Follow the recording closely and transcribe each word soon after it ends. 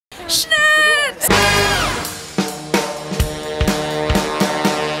Shnit!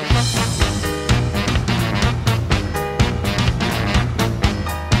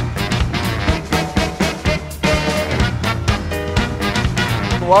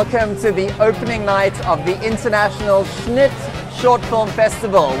 Welcome to the opening night of the International Shnit Shortfilm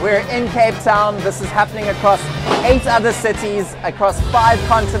Festival. We're in Cape Town. This is happening across 8 other cities, across 5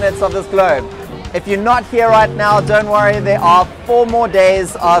 continents of this globe. If you're not here right now, don't worry, there are 4 more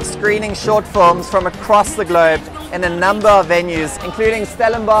days of screening short films from across the globe in a number of venues, including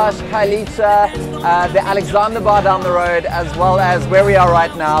Stellenbosch, Kailicha, the Alexander Bar down the road, as well as where we are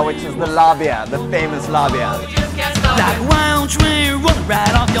right now, which is the Labia, the famous Labia. Like a wild train running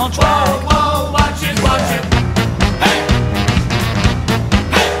right off your track. Whoa, whoa, watch it, watch it. Hey!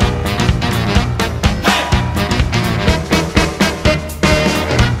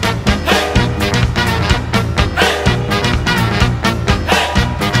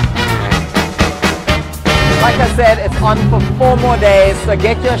 Like I said, it's on for 4 more days, so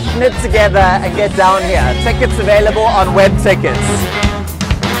get your Shnit together and get down here. Tickets available on web tickets.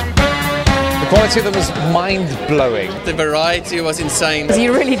 The quality of them was mind-blowing. The variety was insane.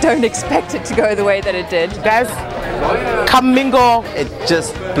 You really don't expect it to go the way that it did. Guys, come mingle. It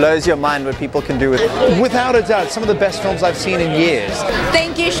just blows your mind what people can do with it. Without a doubt, some of the best films I've seen in years.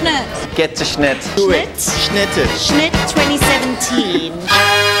 Thank you, Shnit. Get to Shnit. Shnit? Schnitted. Shnit 2017.